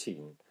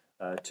 18,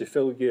 to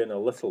fill you in a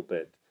little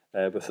bit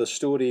with the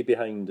story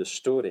behind the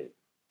story.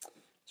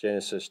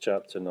 Genesis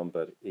chapter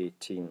number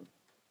 18.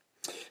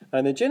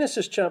 And in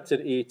Genesis chapter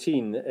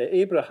 18,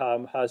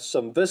 Abraham has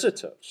some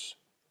visitors.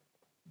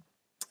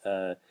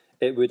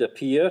 It would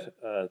appear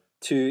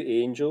 2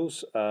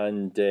 angels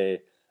and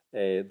the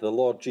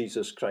Lord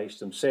Jesus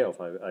Christ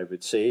himself, I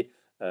would say,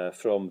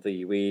 from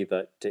the way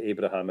that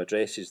Abraham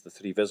addresses the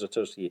 3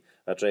 visitors. He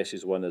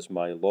addresses one as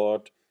my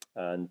Lord,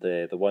 and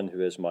the one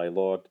who is my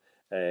Lord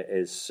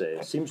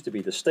seems to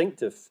be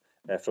distinctive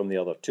from the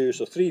other 2.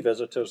 So 3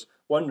 visitors,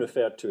 one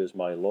referred to as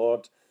my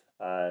Lord.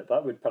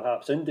 That would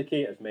perhaps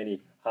indicate, as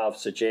many have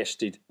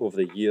suggested over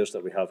the years,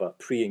 that we have a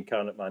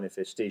pre-incarnate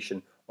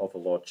manifestation of the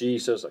Lord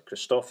Jesus, a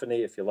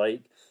Christophany, if you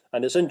like.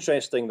 And it's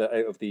interesting that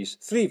out of these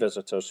 3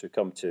 visitors who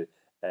come to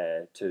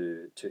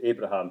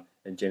Abraham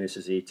in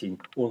Genesis 18,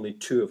 only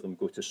 2 of them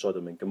go to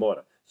Sodom and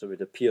Gomorrah. So it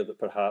would appear that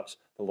perhaps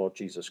the Lord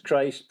Jesus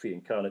Christ,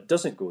 pre-incarnate,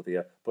 doesn't go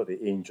there, but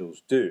the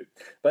angels do.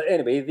 But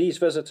anyway, these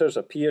visitors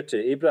appear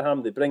to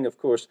Abraham. They bring, of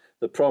course,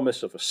 the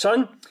promise of a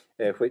son,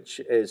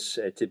 which is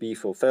to be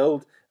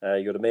fulfilled.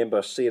 You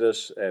remember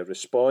Sarah's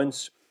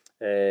response,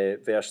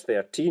 verse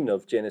 13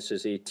 of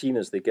Genesis 18,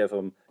 as they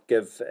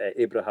give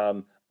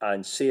Abraham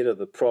and Sarah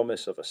the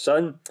promise of a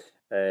son.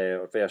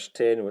 Or verse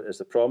 10 is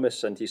the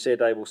promise, and he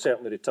said, I will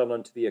certainly return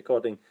unto thee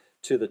according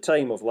to the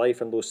time of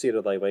life, and lo,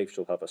 Sarah thy wife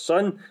shall have a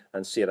son.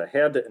 And Sarah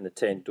heard it in the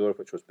tent door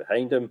which was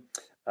behind him.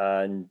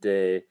 And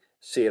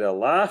Sarah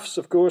laughs,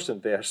 of course,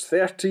 in verse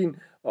 13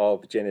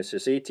 of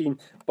Genesis 18.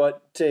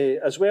 But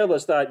as well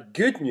as that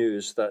good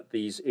news that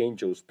these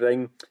angels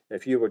bring,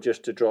 if you were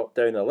just to drop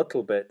down a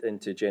little bit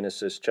into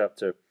Genesis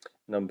chapter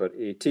number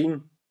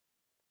 18,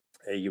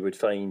 you would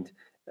find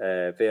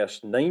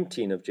verse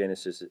 19 of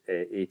Genesis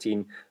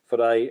 18,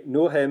 for I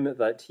know him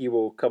that he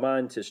will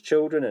command his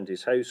children and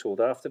his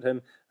household after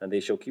him, and they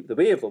shall keep the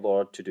way of the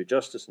Lord to do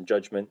justice and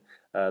judgment,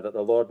 that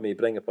the Lord may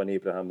bring upon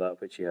Abraham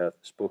that which he hath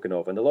spoken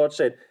of. And the Lord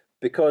said,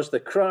 because the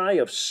cry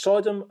of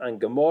Sodom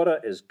and Gomorrah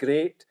is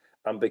great,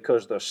 and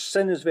because their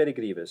sin is very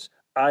grievous,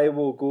 I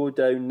will go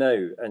down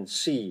now and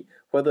see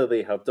whether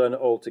they have done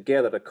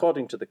altogether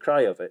according to the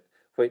cry of it,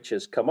 which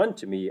is come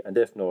unto me, and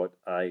if not,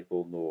 I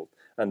will know.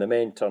 And the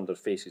men turned their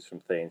faces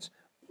from thence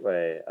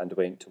and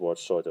went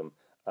towards Sodom,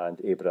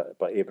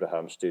 but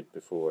Abraham stood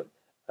before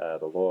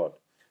the Lord.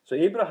 So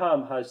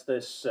Abraham has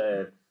this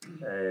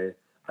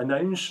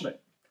announcement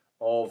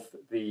of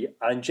the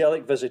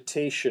angelic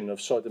visitation of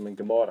Sodom and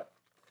Gomorrah.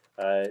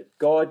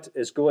 God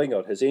is going,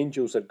 or his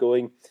angels are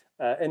going,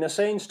 in a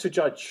sense, to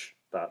judge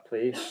that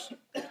place.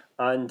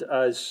 And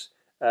as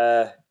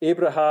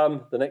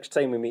Abraham, the next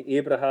time we meet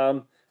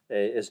Abraham,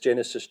 is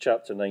Genesis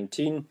chapter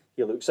 19.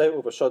 He looks out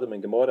over Sodom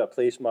and Gomorrah, a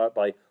place marked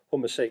by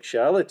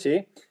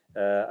homosexuality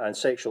and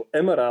sexual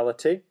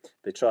immorality.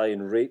 They try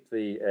and rape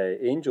the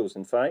angels,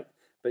 in fact.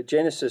 But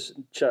Genesis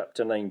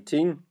chapter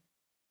 19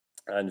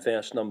 and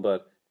verse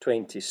number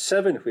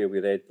 27, where we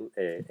read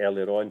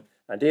earlier on,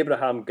 and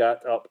Abraham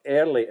got up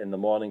early in the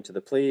morning to the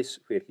place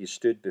where he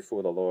stood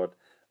before the Lord,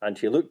 and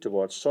he looked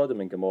towards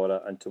Sodom and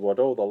Gomorrah and toward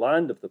all the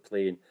land of the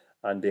plain,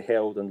 and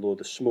beheld, and lo,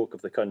 the smoke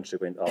of the country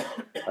went up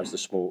as the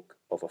smoke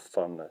of a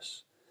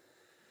furnace.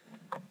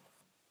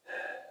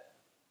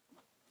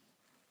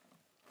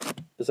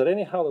 Is there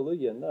any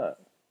hallelujah in that?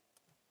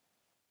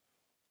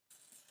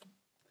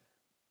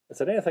 Is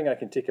there anything I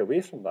can take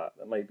away from that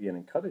might be an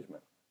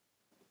encouragement?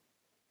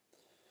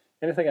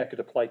 Anything I could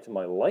apply to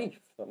my life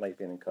that might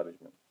be an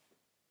encouragement?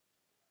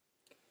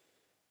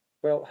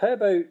 Well, how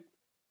about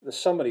the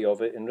summary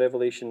of it in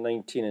Revelation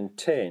 19 and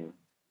 10?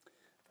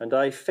 And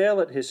I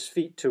fell at his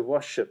feet to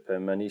worship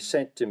him, and he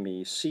said to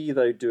me, see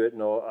thou do it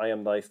not, I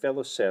am thy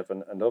fellow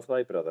servant and of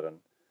thy brethren,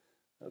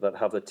 that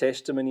have the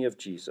testimony of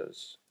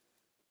Jesus.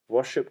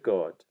 Worship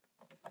God,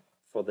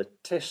 for the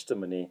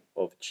testimony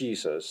of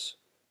Jesus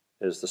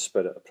is the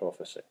spirit of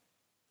prophecy.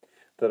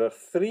 There are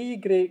three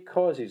great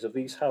causes of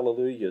these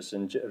hallelujahs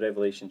in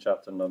Revelation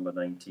chapter number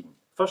 19.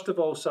 First of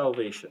all,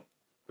 salvation.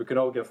 We can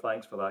all give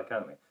thanks for that,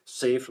 can't we?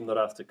 Saved from the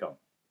wrath to come.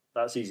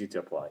 That's easy to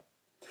apply.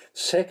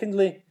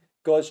 Secondly,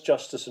 God's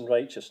justice and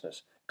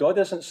righteousness. God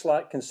isn't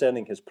slack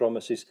concerning his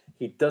promises.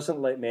 He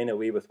doesn't let men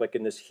away with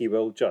wickedness. He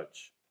will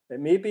judge. It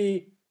may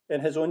be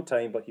in his own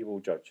time, but he will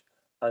judge.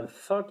 And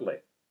thirdly,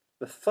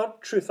 the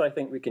third truth I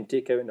think we can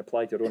take out and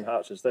apply to our own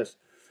hearts is this.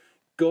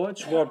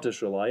 God's word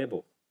is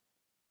reliable.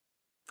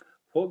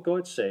 What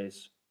God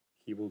says,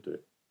 he will do.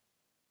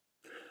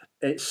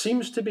 It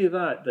seems to be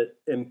that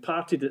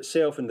imparted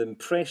itself and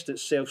impressed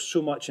itself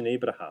so much in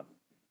Abraham.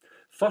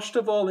 First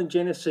of all, in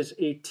Genesis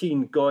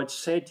 18, God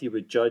said he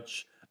would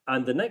judge,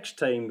 and the next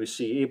time we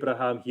see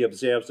Abraham, he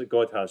observes that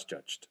God has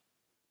judged.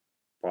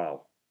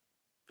 Wow.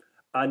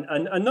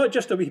 And not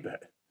just a wee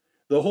bit.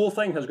 The whole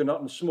thing has gone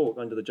up in smoke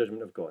under the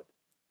judgment of God.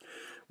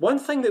 One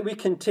thing that we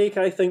can take,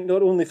 I think,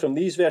 not only from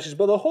these verses,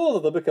 but the whole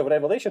of the book of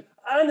Revelation,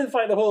 and in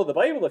fact the whole of the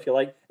Bible, if you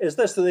like, is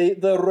this,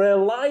 the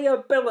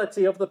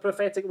reliability of the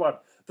prophetic word,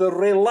 the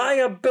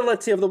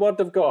reliability of the word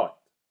of God,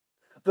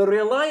 the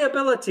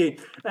reliability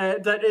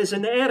that is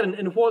inherent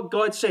in what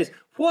God says.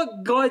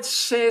 What God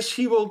says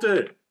he will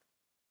do.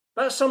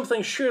 That's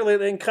something surely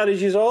that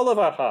encourages all of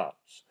our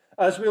hearts.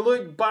 As we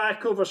look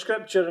back over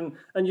Scripture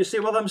and you say,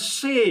 well, I'm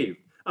saved.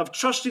 I've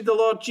trusted the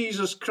Lord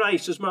Jesus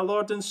Christ as my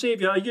Lord and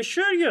Saviour. Are you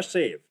sure you're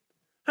saved?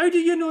 How do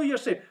you know you're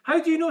saved? How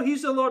do you know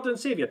he's the Lord and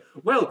Saviour?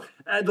 Well,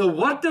 the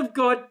Word of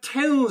God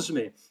tells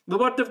me. The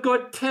Word of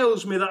God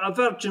tells me that a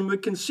virgin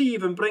would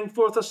conceive and bring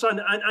forth a son,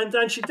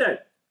 and she did.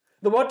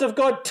 The Word of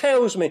God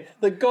tells me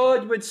that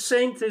God would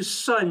send his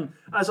Son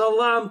as a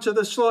lamb to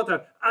the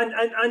slaughter,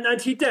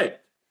 and he did.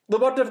 The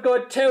Word of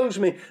God tells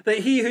me that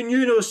he who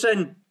knew no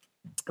sin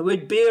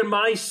would bear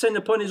my sin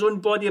upon his own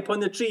body upon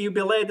the tree. He would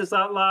be led as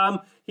that lamb.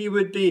 He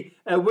would be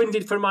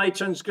wounded for my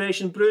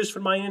transgression, bruised for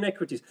my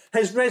iniquities.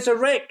 His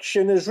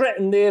resurrection is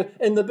written there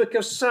in the book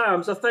of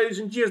Psalms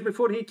 1,000 years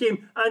before he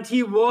came, and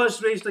he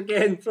was raised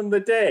again from the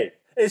dead.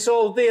 It's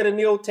all there in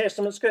the Old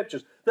Testament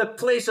scriptures. The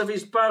place of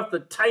his birth, the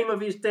time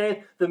of his death,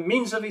 the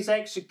means of his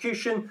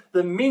execution,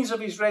 the means of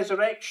his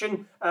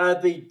resurrection,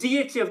 the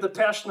deity of the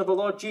person of the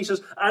Lord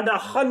Jesus, and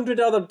 100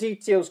 other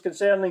details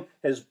concerning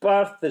his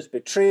birth, his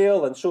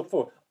betrayal, and so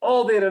forth.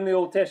 All there in the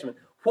Old Testament.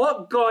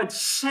 What God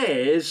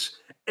says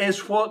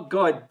is what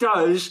God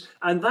does,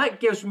 and that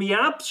gives me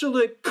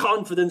absolute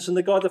confidence in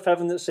the God of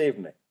heaven that saved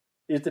me.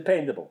 He's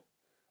dependable.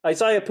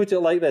 Isaiah put it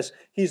like this: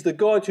 he's the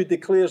God who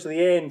declares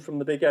the end from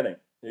the beginning.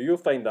 You'll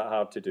find that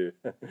hard to do.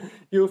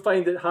 You'll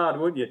find it hard,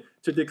 won't you,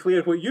 to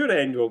declare what your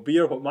end will be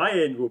or what my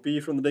end will be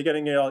from the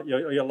beginning of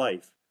your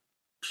life.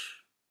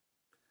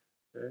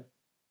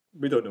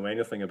 We don't know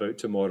anything about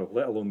tomorrow,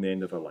 let alone the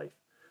end of our life.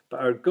 But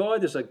our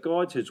God is a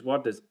God whose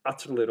word is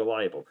utterly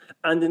reliable.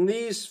 And in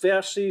these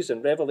verses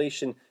in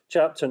Revelation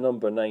chapter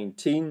number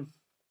 19,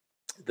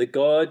 the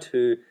God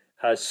who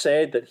has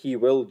said that he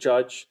will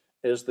judge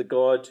is the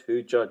God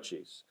who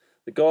judges.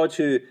 The God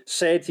who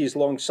said he's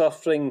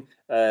long-suffering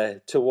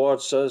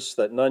towards us,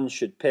 that none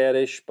should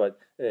perish, but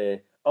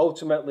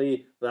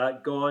ultimately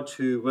that God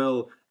who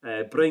will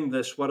bring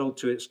this world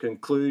to its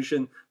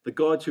conclusion, the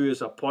God who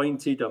has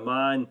appointed a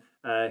man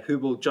who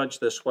will judge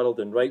this world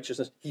in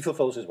righteousness, he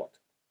fulfills his word.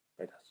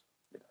 He does.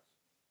 He does.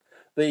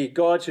 The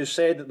God who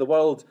said that the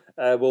world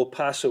will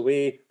pass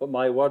away, but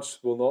my words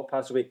will not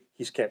pass away,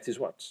 he's kept his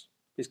words.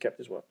 He's kept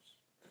his words.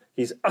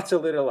 He's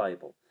utterly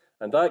reliable.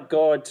 And that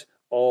God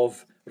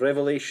of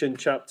Revelation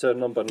chapter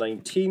number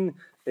 19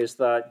 is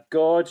that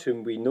God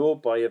whom we know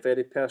by a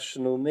very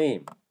personal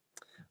name.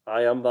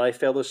 I am thy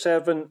fellow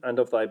servant and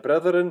of thy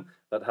brethren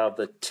that have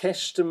the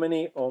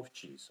testimony of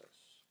Jesus.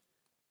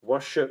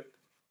 Worship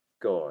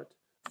God,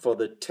 for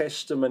the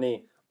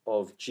testimony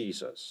of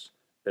Jesus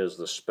is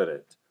the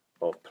spirit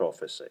of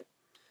prophecy.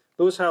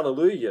 Those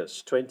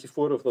hallelujahs,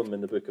 24 of them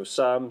in the book of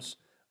Psalms,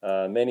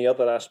 many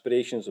other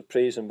aspirations of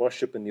praise and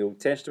worship in the Old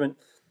Testament.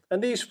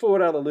 And these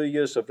 4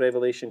 hallelujahs of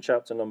Revelation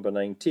chapter number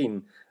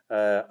 19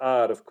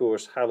 are, of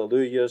course,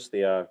 hallelujahs.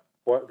 They are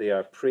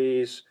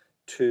praise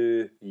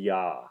to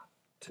Yah,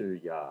 to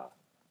Yah.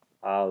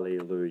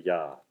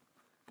 Alleluia.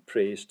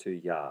 Praise to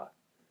Yah.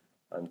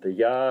 And the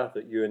Yah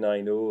that you and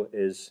I know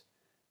is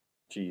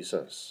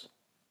Jesus,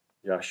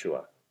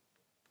 Yeshua.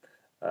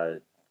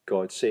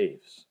 God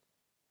saves.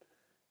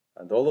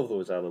 And all of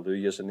those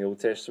hallelujahs in the Old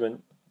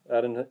Testament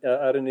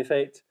are in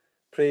effect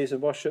praise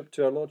and worship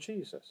to our Lord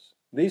Jesus.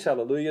 These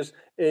hallelujahs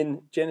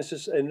in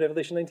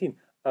Revelation 19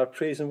 are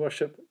praise and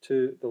worship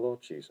to the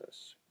Lord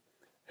Jesus.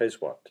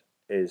 His word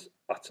is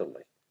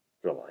utterly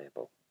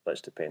reliable.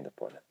 Let's depend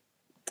upon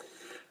it.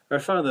 Our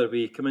Father,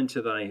 we come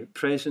into thy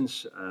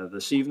presence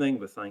this evening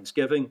with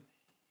thanksgiving.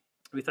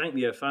 We thank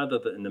thee, our Father,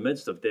 that in the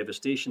midst of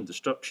devastation,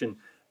 destruction,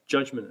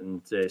 judgment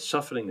and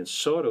suffering and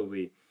sorrow,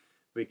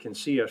 we can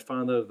see, our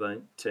Father,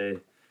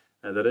 that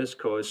there is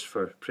cause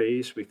for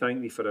praise. We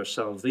thank thee for our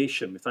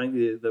salvation. We thank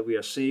thee that we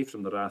are saved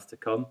from the wrath to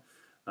come.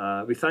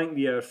 We thank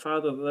thee, our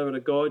Father, that thou art a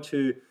God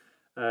who,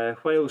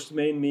 whilst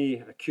men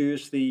may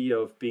accuse thee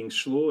of being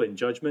slow in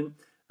judgment,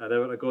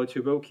 thou art a God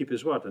who will keep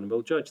his word and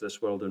will judge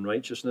this world in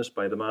righteousness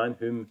by the man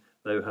whom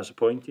thou hast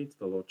appointed,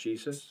 the Lord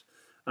Jesus.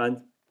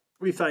 And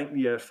we thank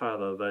thee, our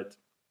Father, that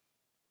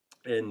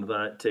in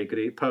that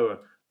great power,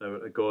 thou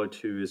art a God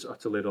who is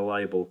utterly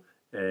reliable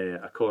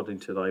according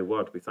to thy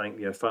word. We thank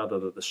thee, our Father,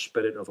 that the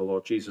Spirit of the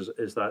Lord Jesus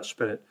is that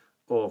Spirit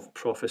of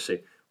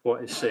prophecy.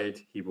 What is said,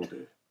 he will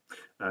do.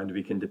 And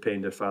we can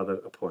depend, our Father,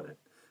 upon it.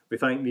 We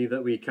thank thee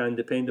that we can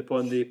depend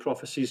upon the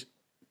prophecies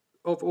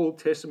of Old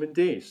Testament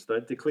days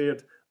that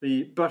declared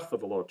the birth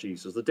of the Lord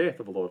Jesus, the death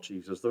of the Lord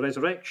Jesus, the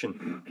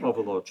resurrection of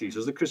the Lord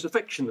Jesus, the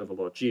crucifixion of the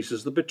Lord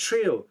Jesus, the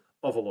betrayal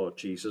of the Lord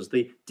Jesus,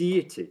 the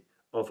deity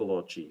of the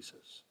Lord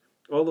Jesus.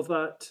 All of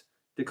that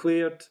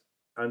declared,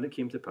 and it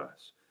came to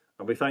pass.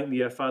 And we thank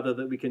thee, our Father,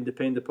 that we can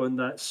depend upon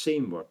that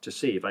same word to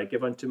save. I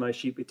give unto my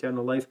sheep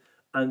eternal life,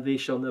 and they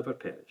shall never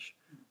perish.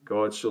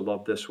 God so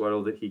loved this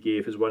world that he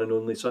gave his one and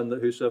only Son,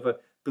 that whosoever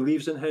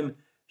believes in him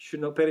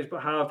should not perish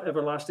but have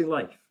everlasting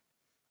life.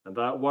 And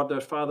that word,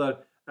 our Father,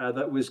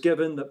 that was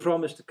given, that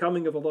promised the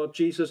coming of the Lord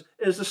Jesus,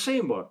 is the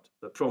same word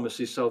that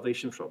promises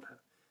salvation from him.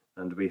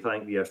 And we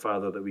thank thee, our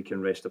Father, that we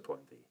can rest upon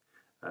thee,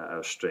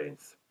 our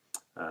strength.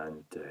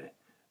 And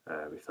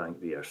we thank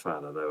thee, our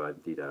Father, thou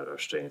indeed art our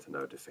strength and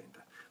our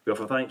defender. We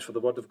offer thanks for the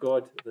word of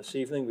God this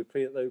evening. We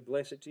pray that thou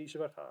bless it to each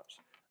of our hearts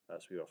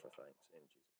as we offer thanks in Jesus' name.